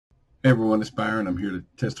Hey everyone, it's Byron. I'm here to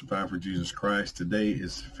testify for Jesus Christ. Today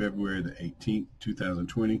is February the 18th,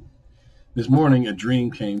 2020. This morning, a dream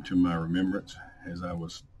came to my remembrance as I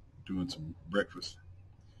was doing some breakfast.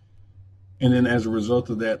 And then as a result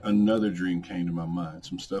of that, another dream came to my mind,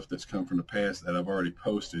 some stuff that's come from the past that I've already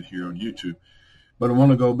posted here on YouTube. But I want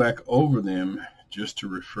to go back over them just to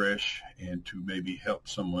refresh and to maybe help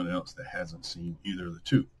someone else that hasn't seen either of the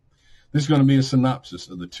two. This is going to be a synopsis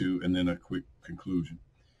of the two and then a quick conclusion.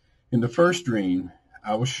 In the first dream,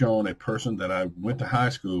 I was shown a person that I went to high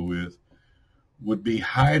school with would be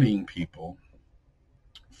hiding people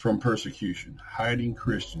from persecution, hiding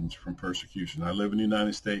Christians from persecution. I live in the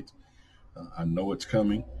United States. I know it's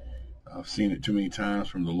coming. I've seen it too many times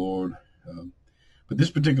from the Lord. But this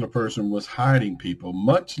particular person was hiding people,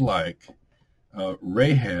 much like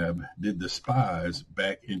Rahab did the spies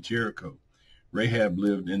back in Jericho. Rahab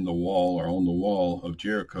lived in the wall or on the wall of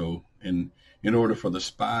Jericho, and in order for the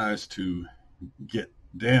spies to get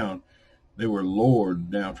down, they were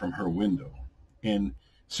lowered down from her window. And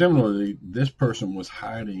similarly, this person was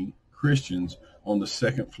hiding Christians on the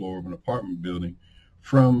second floor of an apartment building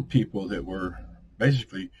from people that were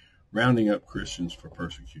basically rounding up Christians for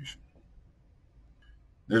persecution.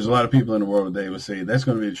 There's a lot of people in the world today who would say that's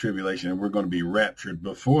going to be the tribulation and we're going to be raptured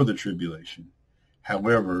before the tribulation.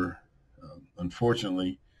 However,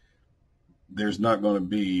 unfortunately, there's not going to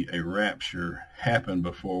be a rapture happen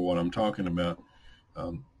before what I'm talking about.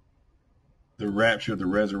 The rapture, the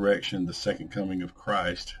resurrection, the second coming of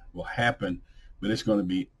Christ will happen, but it's going to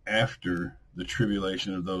be after the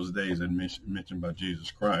tribulation of those days that mentioned by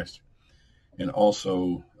Jesus Christ and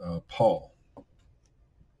also Paul.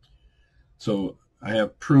 So I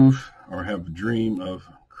have proof or have a dream of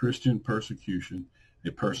Christian persecution,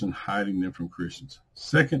 a person hiding them from Christians.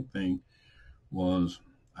 Second thing was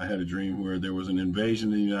I had a dream where there was an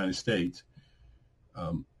invasion in the United States.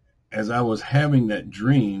 As I was having that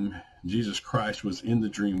dream, Jesus Christ was in the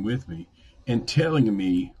dream with me and telling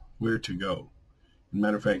me where to go. As a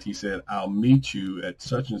matter of fact, he said, I'll meet you at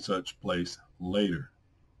such and such place later.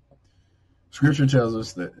 Scripture tells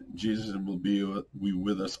us that Jesus will be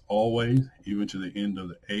with us always, even to the end of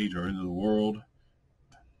the age or end of the world.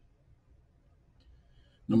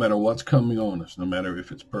 No matter what's coming on us, no matter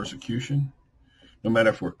if it's persecution, no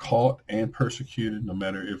matter if we're caught and persecuted, no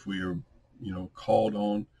matter if we are, called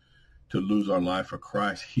on to lose our life for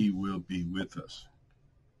Christ, he will be with us.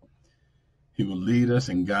 He will lead us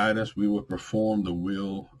and guide us. We will perform the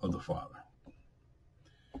will of the Father.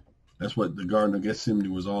 That's what the Garden of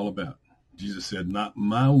Gethsemane was all about. Jesus said, not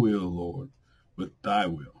my will, Lord, but thy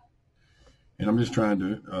will. And I'm just trying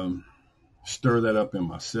to stir that up in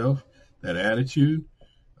myself, that attitude.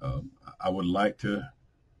 I would like to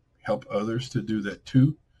help others to do that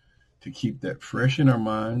too, to keep that fresh in our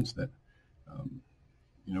minds that,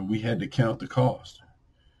 we had to count the cost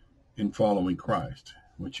in following Christ.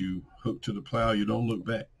 Once you hook to the plow, you don't look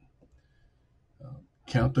back.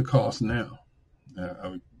 Count the cost now.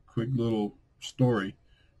 A quick little story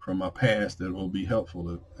from my past that will be helpful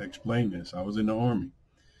to explain this. I was in the Army.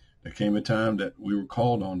 There came a time that we were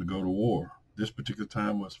called on to go to war. This particular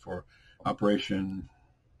time was for Operation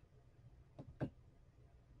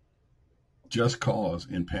Just Cause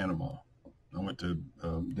in Panama. I went to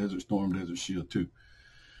Desert Storm, Desert Shield too.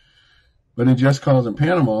 But in Just Cause in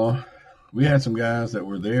Panama, we had some guys that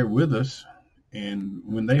were there with us, and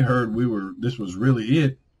when they heard this was really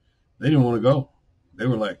it, they didn't want to go. They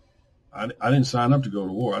were like, I didn't sign up to go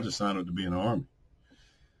to war. I just signed up to be in the Army.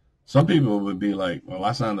 Some people would be like, well,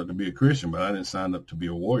 I signed up to be a Christian, but I didn't sign up to be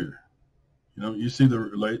a warrior. You see the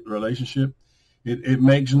relationship? It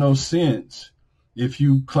makes no sense if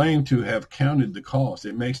you claim to have counted the cost.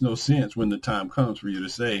 It makes no sense when the time comes for you to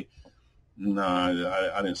say, no,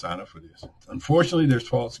 I didn't sign up for this. Unfortunately, there's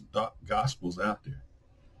false gospels out there.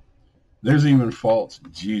 There's even false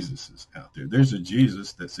Jesuses out there. There's a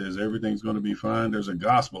Jesus that says everything's going to be fine. There's a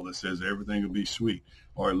gospel that says everything will be sweet,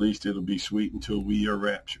 or at least it'll be sweet until we are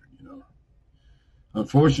raptured.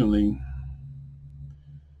 Unfortunately,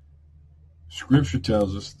 Scripture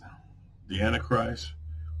tells us the Antichrist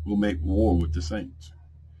will make war with the saints,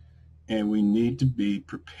 and we need to be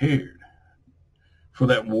prepared for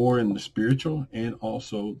that war in the spiritual and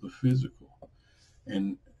also the physical.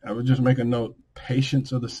 And I would just make a note,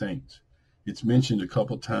 patience of the saints. It's mentioned a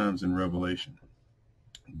couple times in Revelation.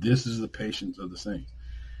 This is the patience of the saints.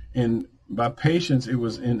 And by patience, it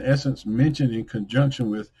was in essence mentioned in conjunction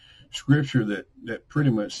with Scripture that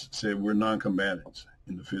pretty much said we're non-combatants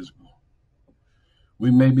in the physical.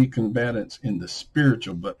 We may be combatants in the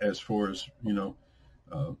spiritual, but as far as,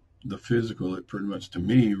 the physical, it pretty much to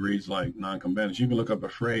me reads like non-combatants. You can look up a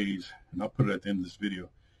phrase, and I'll put it at the end of this video.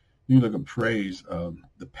 You look at praise,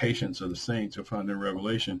 the patience of the saints. You'll find in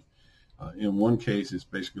Revelation. In one case, it's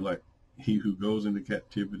basically like he who goes into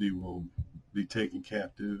captivity will be taken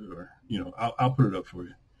captive, or I'll put it up for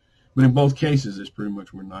you. But in both cases, it's pretty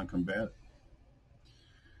much we're non-combatant.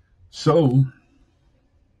 So,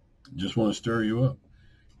 just want to stir you up.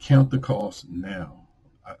 Count the cost now.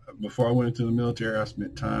 Before I went into the military, I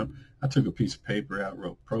spent time. I took a piece of paper out,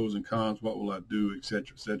 wrote pros and cons, what will I do, et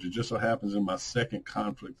cetera, et cetera. Just so happens in my second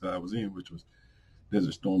conflict that I was in, which was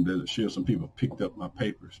Desert Storm, Desert Shield, some people picked up my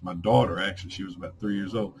papers. My daughter, actually, she was about 3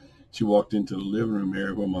 years old. She walked into the living room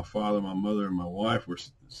area where my father, my mother, and my wife were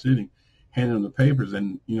sitting, handing them the papers.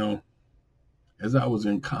 And, as I was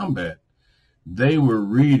in combat, they were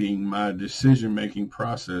reading my decision-making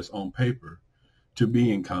process on paper to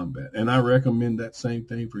be in combat. And I recommend that same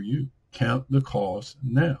thing for you. Count the cost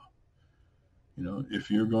now. If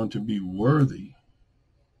you're going to be worthy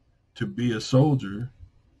to be a soldier,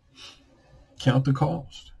 count the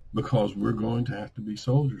cost, because we're going to have to be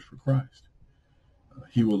soldiers for Christ.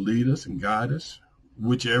 He will lead us and guide us.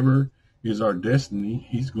 Whichever is our destiny,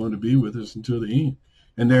 he's going to be with us until the end.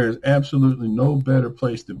 And there is absolutely no better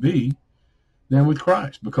place to be than with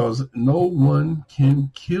Christ, because no one can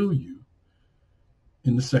kill you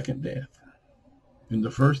in the second death. In the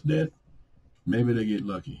first death, maybe they get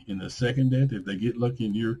lucky. In the second death, if they get lucky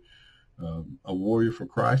and you're a warrior for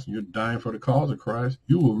Christ and you're dying for the cause of Christ,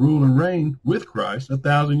 you will rule and reign with Christ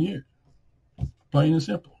 1,000 years. Plain and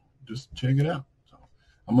simple. Just check it out. So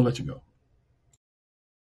I'm going to let you go.